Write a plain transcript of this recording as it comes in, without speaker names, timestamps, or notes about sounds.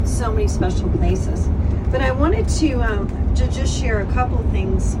so many special places. But I wanted to just share a couple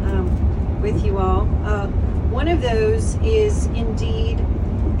things with you all. One of those is indeed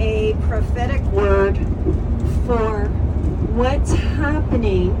a prophetic word for what's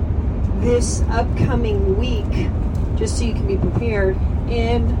happening this upcoming week, just so you can be prepared,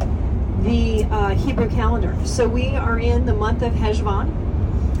 in the Hebrew calendar. So we are in the month of Cheshvan,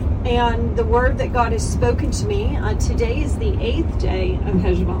 and the word that God has spoken to me, today is the 8th day of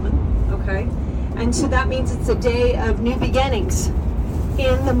Cheshvan, okay? And so that means it's a day of new beginnings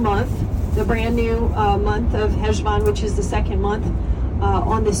in the month, the brand new month of Cheshvan, which is the second month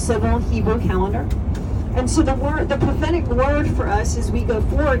on the civil Hebrew calendar. And so the prophetic word for us as we go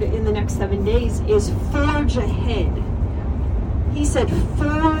forward in the next 7 days is forge ahead. He said,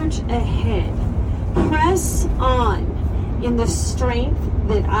 forge ahead. Press on in the strength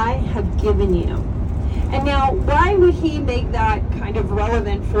that I have given you. And now, why would he make that kind of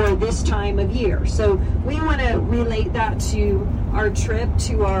relevant for this time of year? So we want to relate that to our trip,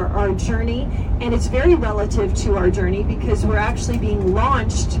 to our journey. And it's very relative to our journey because we're actually being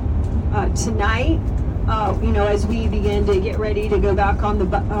launched tonight. As we begin to get ready to go back on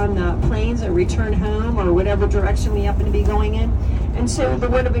the planes or return home or whatever direction we happen to be going in. And so the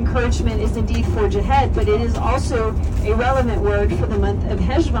word of encouragement is indeed forge ahead, but it is also a relevant word for the month of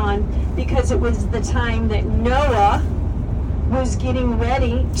Cheshvan because it was the time that Noah was getting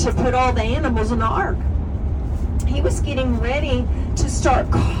ready to put all the animals in the ark. He was getting ready to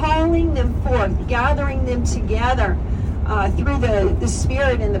start calling them forth, gathering them together through the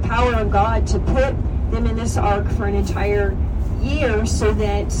Spirit and the power of God to put them in this ark for an entire year so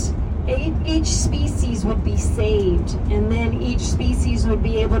that each species would be saved, and then each species would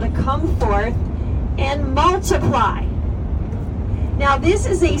be able to come forth and multiply. Now, this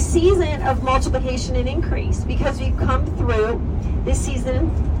is a season of multiplication and increase because we've come through this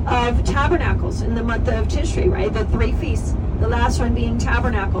season of tabernacles in the month of Tishrei, right? The 3 feasts, the last one being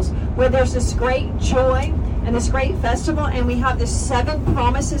tabernacles, where there's this great joy and this great festival, and we have the 7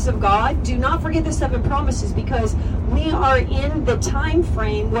 promises of God. Do not forget the 7 promises because we are in the time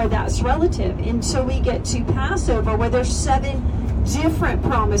frame where that's relative until we get to Passover, where there's 7 different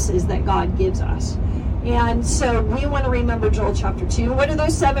promises that God gives us. And so we want to remember Joel chapter 2. What are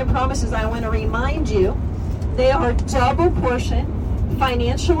those 7 promises? I want to remind you. They are double portion,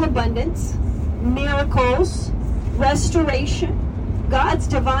 financial abundance, miracles, restoration, God's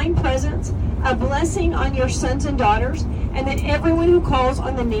divine presence, a blessing on your sons and daughters, and that everyone who calls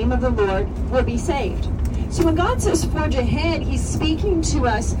on the name of the Lord will be saved. So when God says forge ahead, he's speaking to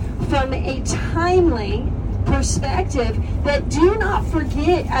us from a timely perspective that do not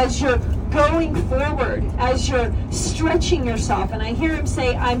forget as you're going forward, as you're stretching yourself. And I hear him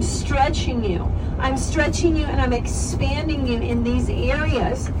say, I'm stretching you. I'm stretching you and I'm expanding you in these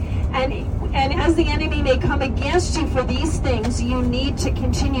areas. And as the enemy may come against you for these things, you need to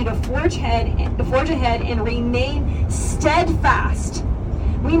continue to forge ahead and remain steadfast.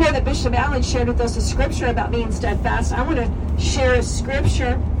 We know that Bishop Allen shared with us a scripture about being steadfast. I want to share a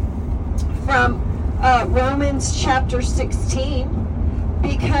scripture from Romans chapter 16,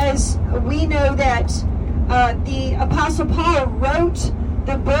 because we know that the Apostle Paul wrote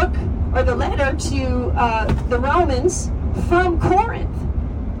the book or the letter to the Romans from Corinth.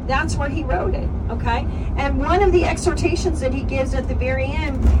 That's where he wrote it, okay? And one of the exhortations that he gives at the very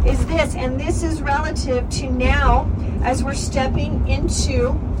end is this, and this is relative to now as we're stepping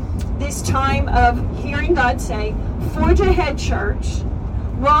into this time of hearing God say, forge ahead, church,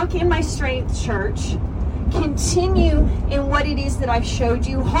 walk in my strength, church, continue in what it is that I've showed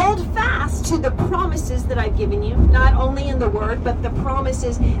you, hold fast to the promises that I've given you, not only in the word, but the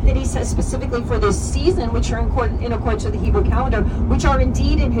promises that he says specifically for this season, which are in accordance with the Hebrew calendar, which are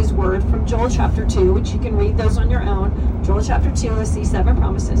indeed in his word from Joel chapter 2, which you can read those on your own. Joel chapter 2 lists these 7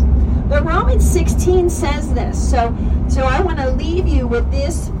 promises. But Romans 16 says this, so I want to leave you with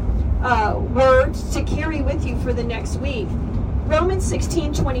this word to carry with you for the next week. Romans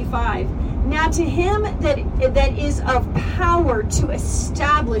 16:25. Now to him that is of power to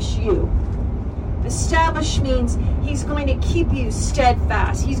establish you. Establish means he's going to keep you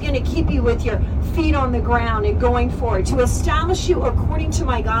steadfast. He's going to keep you with your feet on the ground and going forward. To establish you according to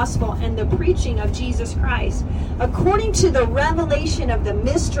my gospel and the preaching of Jesus Christ. According to the revelation of the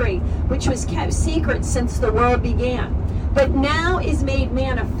mystery which was kept secret since the world began, but now is made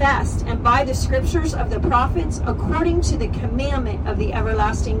manifest, and by the scriptures of the prophets, according to the commandment of the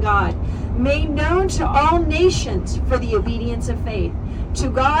everlasting God, made known to all nations for the obedience of faith. To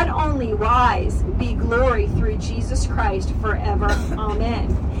God only wise be glory through Jesus Christ forever.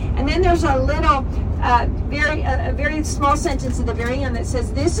 Amen. And then there's a little, a very small sentence at the very end that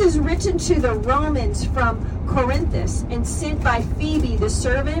says, "This is written to the Romans from Corinth and sent by Phoebe, the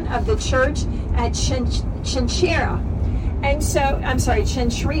servant of the church at Cenchrea." And so,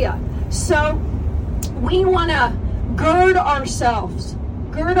 Cenchrea. So we want to gird ourselves,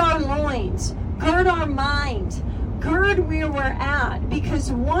 gird our loins, gird our mind, gird where we're at,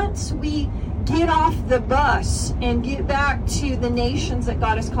 because once we get off the bus and get back to the nations that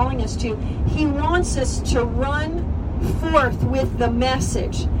God is calling us to, He wants us to run forth with the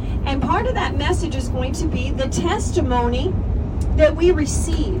message. And part of that message is going to be the testimony that we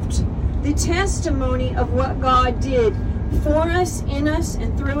received, the testimony of what God did for us, in us,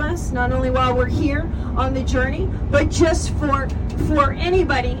 and through us, not only while we're here on the journey, but just for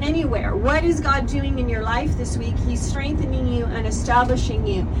anybody, anywhere. What is God doing in your life this week? He's strengthening you and establishing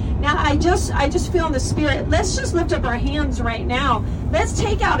you. Now, I just feel in the Spirit, let's just lift up our hands right now. Let's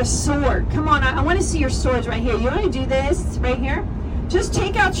take out a sword. Come on, I want to see your swords right here. You want to do this right here? Just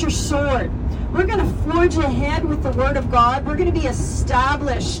take out your sword. We're going to forge ahead with the Word of God. We're going to be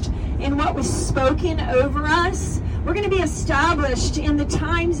established in what was spoken over us. We're going to be established in the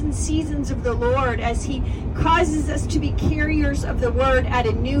times and seasons of the Lord as He causes us to be carriers of the Word at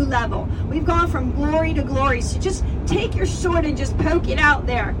a new level. We've gone from glory to glory. So just take your sword and just poke it out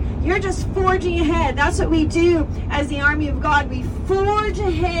there. You're just forging ahead. That's what we do as the army of God. We forge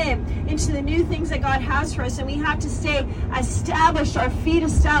ahead into the new things that God has for us. And we have to stay established, our feet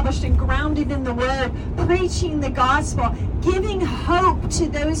established and grounded in the Word, preaching the gospel, giving hope to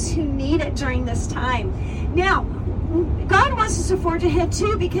those who need it during this time. Now, God wants us to forge ahead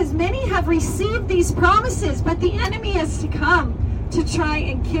too, because many have received these promises, but the enemy has to come to try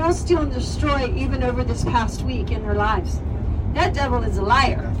and kill, steal, and destroy even over this past week in their lives. That devil is a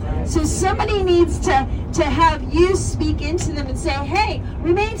liar. So somebody needs to have you speak into them and say, hey,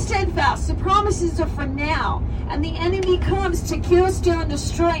 remain steadfast. The promises are for now. And the enemy comes to kill, steal, and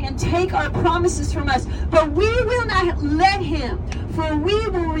destroy and take our promises from us. But we will not let him, for we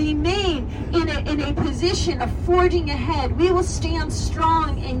will remain in a position of forging ahead. We will stand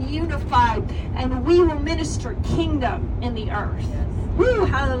strong and unified, and we will minister kingdom in the earth. Woo,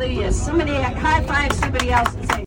 hallelujah. Somebody high five somebody else and say,